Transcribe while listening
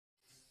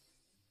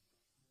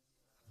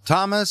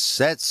Thomas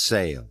set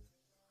sail.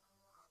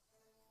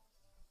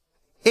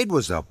 It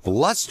was a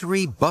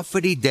blustery,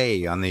 buffety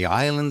day on the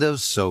island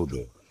of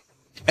Sodor.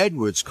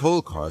 Edward's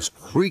coal cars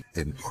creaked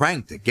and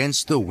cranked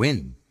against the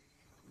wind.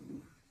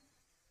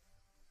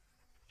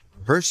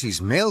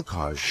 Percy's mail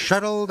cars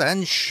shuttled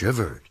and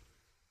shivered.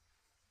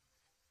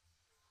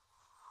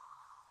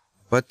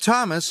 But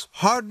Thomas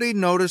hardly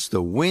noticed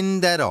the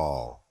wind at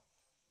all.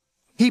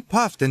 He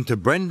puffed into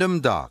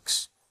Brendam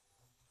Docks.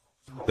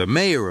 The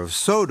mayor of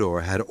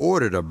Sodor had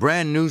ordered a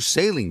brand new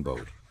sailing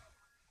boat.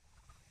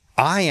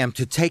 "I am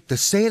to take the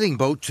sailing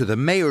boat to the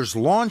mayor's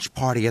launch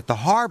party at the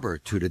harbor,"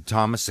 tooted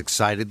Thomas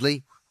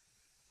excitedly.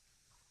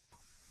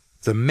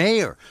 "The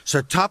mayor,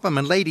 Sir Topham,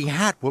 and Lady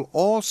Hat will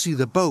all see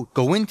the boat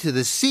go into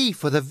the sea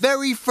for the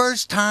very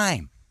first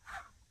time."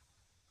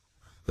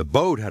 The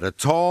boat had a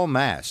tall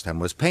mast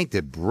and was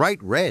painted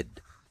bright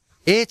red.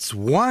 "It's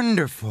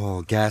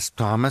wonderful," gasped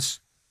Thomas.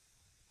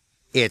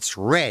 "It's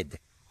red.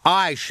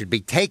 I should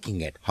be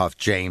taking it," huffed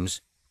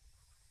James.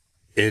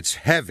 "It's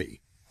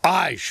heavy.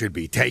 I should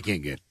be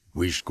taking it,"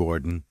 wheezed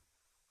Gordon.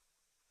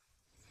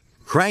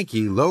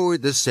 Cranky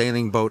lowered the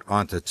sailing boat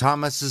onto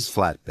Thomas's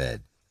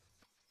flatbed.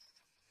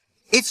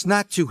 "It's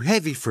not too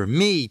heavy for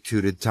me,"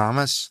 tooted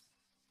Thomas.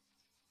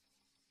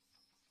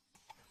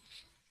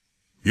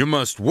 "You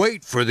must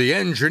wait for the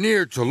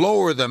engineer to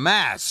lower the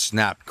mast,"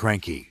 snapped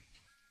Cranky.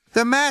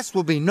 "The mast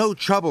will be no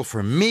trouble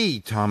for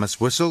me," Thomas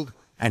whistled,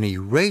 and he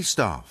raced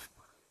off.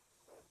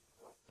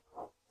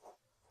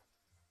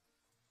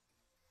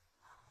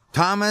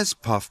 Thomas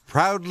puffed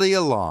proudly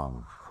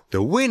along.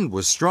 The wind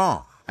was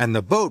strong, and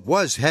the boat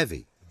was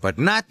heavy, but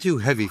not too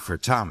heavy for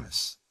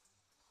Thomas.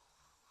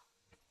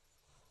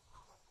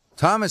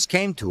 Thomas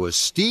came to a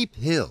steep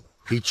hill.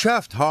 He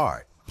chuffed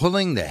hard,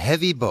 pulling the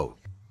heavy boat.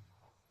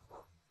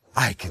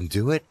 "I can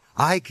do it,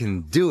 I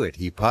can do it,"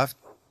 he puffed.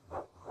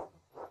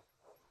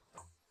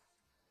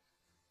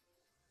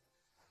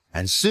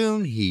 And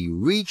soon he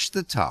reached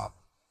the top.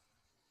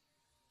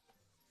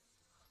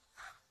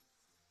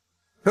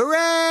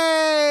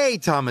 "Hooray!"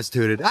 Thomas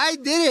tooted. "I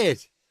did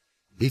it!"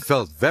 He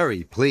felt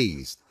very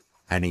pleased,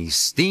 and he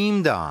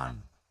steamed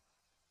on.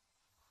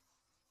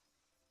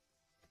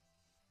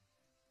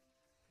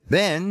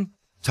 Then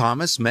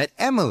Thomas met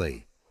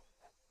Emily.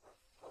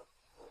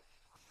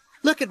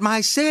 "Look at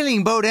my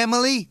sailing boat,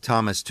 Emily,"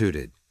 Thomas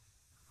tooted.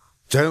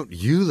 "Don't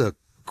you look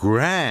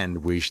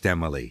grand," wished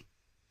Emily.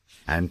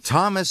 And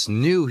Thomas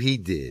knew he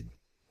did.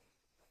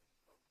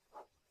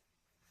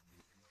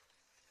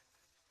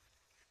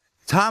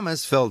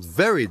 Thomas felt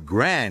very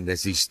grand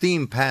as he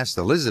steamed past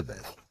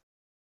Elizabeth.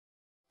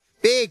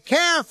 "Be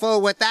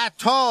careful with that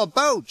tall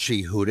boat,"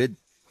 she hooted.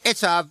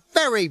 "It's a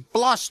very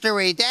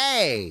blustery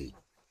day."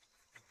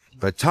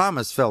 But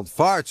Thomas felt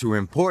far too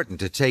important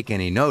to take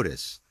any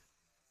notice.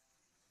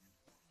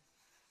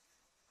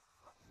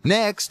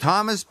 Next,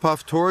 Thomas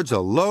puffed towards a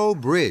low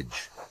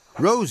bridge.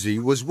 Rosie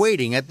was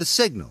waiting at the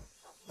signal.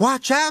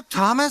 "Watch out,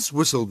 Thomas,"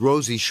 whistled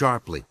Rosie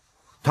sharply.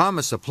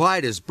 Thomas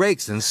applied his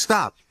brakes and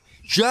stopped,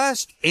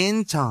 just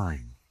in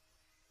time.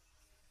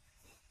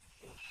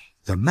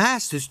 "The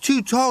mast is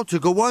too tall to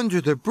go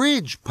under the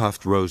bridge,"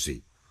 puffed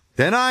Rosie.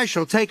 "Then I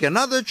shall take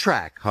another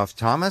track," huffed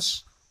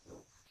Thomas.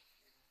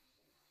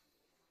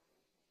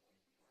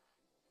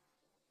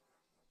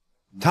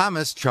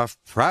 Thomas chuffed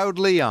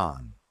proudly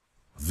on.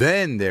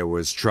 Then there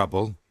was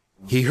trouble.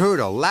 He heard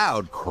a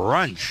loud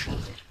crunch.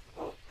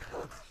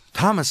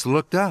 Thomas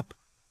looked up.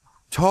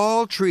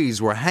 Tall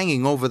trees were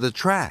hanging over the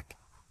track.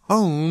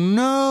 "Oh,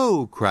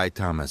 no!" cried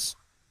Thomas.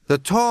 "The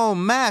tall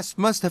mast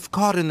must have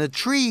caught in the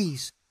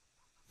trees."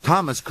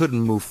 Thomas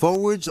couldn't move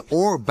forwards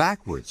or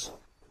backwards.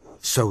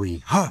 So he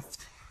huffed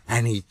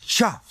and he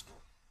chuffed.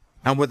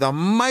 And with a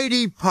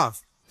mighty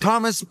puff,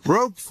 Thomas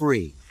broke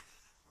free.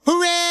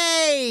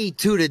 "Hooray!"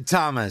 tooted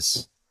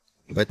Thomas.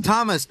 But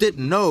Thomas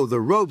didn't know the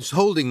ropes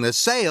holding the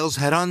sails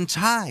had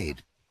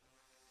untied.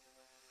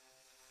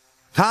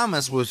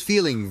 Thomas was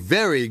feeling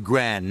very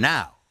grand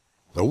now.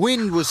 The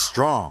wind was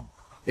strong.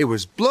 It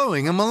was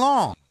blowing him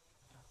along.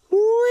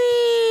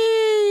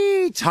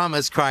 "Whee!"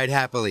 Thomas cried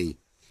happily.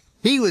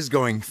 He was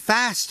going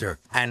faster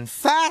and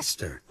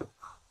faster.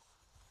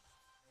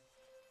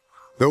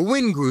 The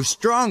wind grew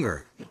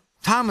stronger.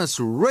 Thomas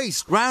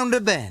raced round a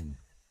bend.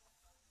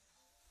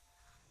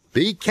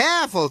 "Be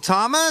careful,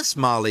 Thomas,"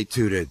 Molly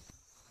tooted.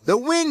 "The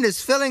wind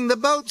is filling the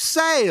boat's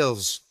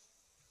sails."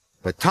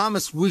 But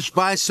Thomas whooshed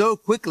by so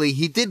quickly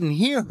he didn't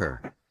hear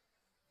her.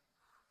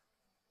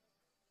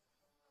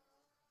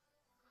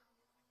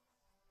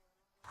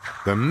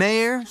 The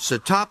mayor, Sir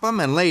Topham,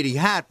 and Lady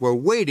Hat were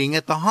waiting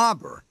at the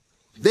harbor.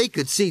 They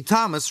could see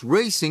Thomas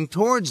racing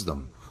towards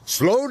them.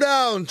 "Slow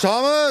down,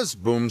 Thomas!"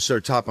 boomed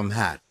Sir Topham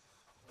Hatt.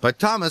 But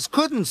Thomas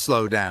couldn't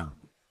slow down.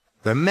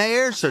 The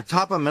mayor, Sir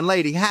Topham, and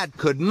Lady Hat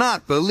could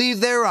not believe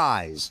their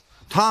eyes.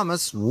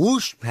 Thomas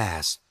whooshed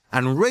past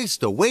and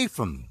raced away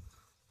from them.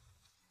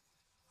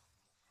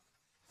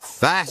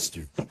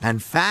 Faster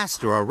and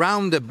faster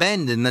around a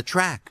bend in the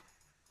track.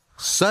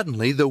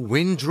 Suddenly the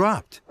wind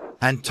dropped,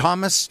 and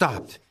Thomas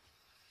stopped.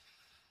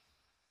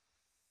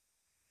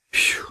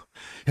 "Phew,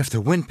 If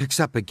the wind picks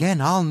up again,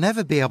 I'll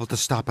never be able to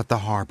stop at the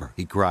harbor,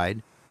 he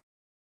cried.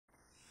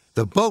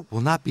 The boat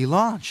will not be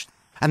launched,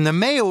 and the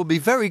mayor will be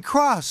very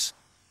cross.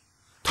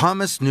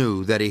 Thomas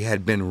knew that he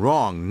had been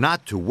wrong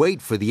not to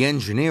wait for the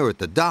engineer at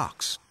the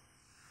docks.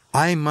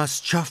 I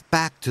must chuff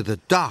back to the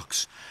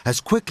docks as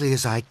quickly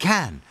as I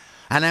can,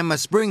 and I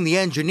must bring the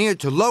engineer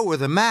to lower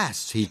the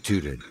masts, he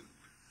tooted.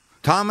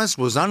 Thomas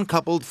was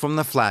uncoupled from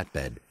the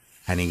flatbed,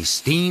 and he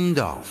steamed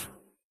off.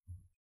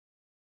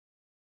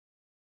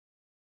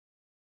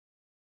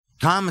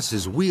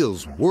 Thomas's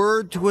wheels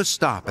whirred to a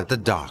stop at the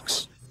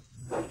docks.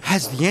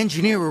 Has the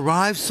engineer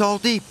arrived,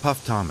 Salty?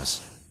 Puffed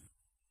Thomas.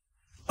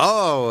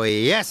 Oh,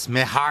 yes,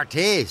 me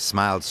hearty,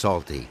 smiled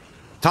Salty.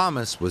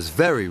 Thomas was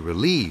very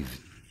relieved.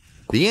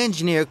 The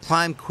engineer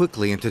climbed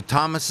quickly into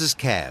Thomas's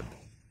cab,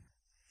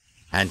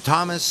 and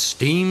Thomas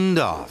steamed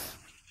off.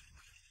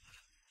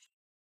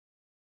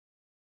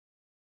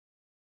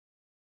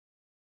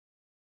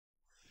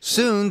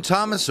 Soon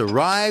Thomas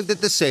arrived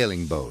at the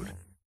sailing boat.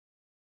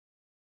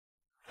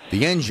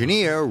 The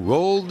engineer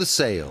rolled the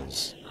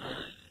sails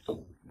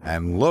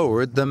and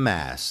lowered the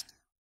mast.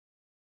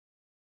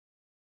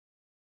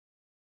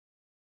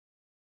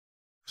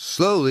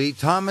 Slowly,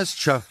 Thomas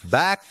chuffed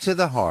back to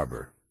the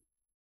harbor.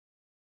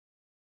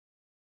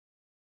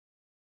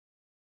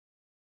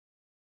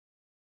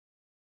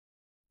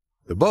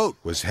 The boat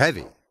was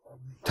heavy.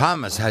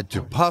 Thomas had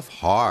to puff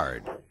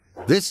hard.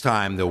 This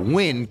time the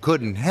wind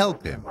couldn't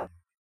help him.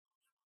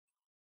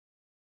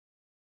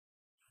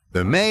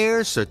 The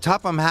mayor, Sir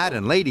Topham Hatt,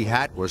 and Lady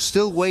Hat were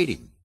still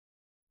waiting.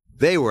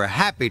 They were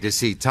happy to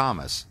see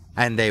Thomas,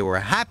 and they were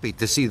happy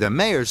to see the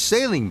mayor's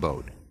sailing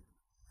boat.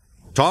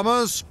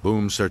 Thomas,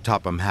 boomed Sir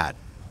Topham Hatt,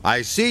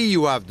 I see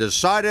you have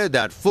decided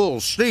that full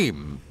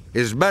steam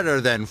is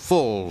better than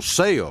full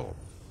sail.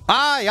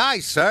 Aye, aye,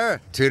 sir,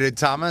 tooted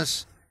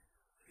Thomas.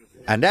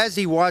 And as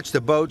he watched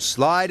the boat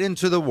slide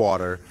into the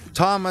water,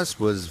 Thomas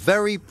was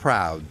very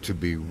proud to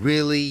be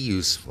really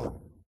useful.